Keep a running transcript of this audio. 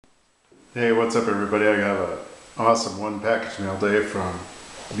Hey, what's up everybody? I got an awesome one package mail day from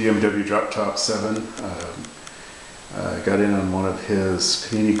BMWDropTp7. I got in on one of his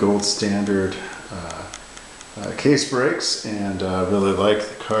Panini Gold Standard case breaks and really like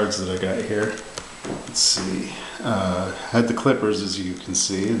the cards that I got here. Let's see. Had the Clippers, as you can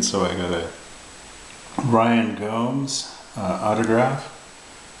see, and so I got a Ryan Gomes autograph,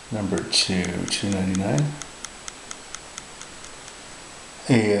 number 2/299.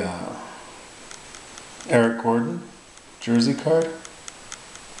 A Eric Gordon jersey card,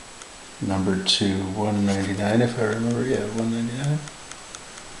 number 2/199, if I remember. Yeah, 199.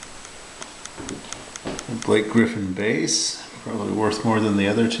 A Blake Griffin base, probably worth more than the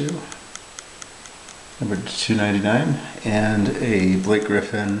other two, number 299, and a Blake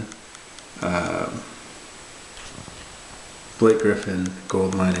Griffin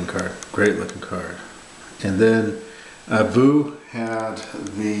gold mining card. Great looking card. And then Vu had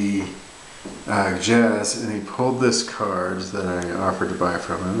the Jazz, and he pulled this card that I offered to buy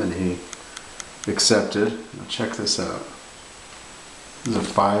from him, and he accepted. Now check this out. This is a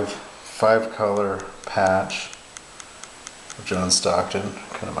five color patch of John Stockton,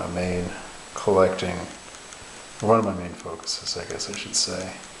 kind of my main collecting, or one of my main focuses, I guess I should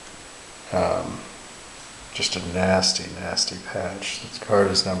say. Just a nasty patch. This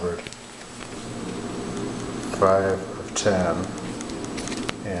card is numbered 5/10.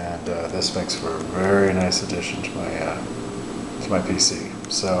 And this makes for a very nice addition to my PC.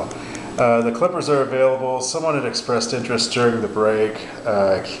 So the Clippers are available. Someone had expressed interest during the break.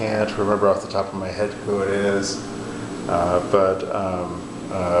 I can't remember off the top of my head who it is, but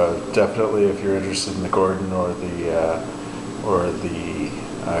definitely, if you're interested in the Gordon or the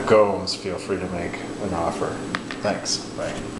Gomes, feel free to make an offer. Thanks. Bye.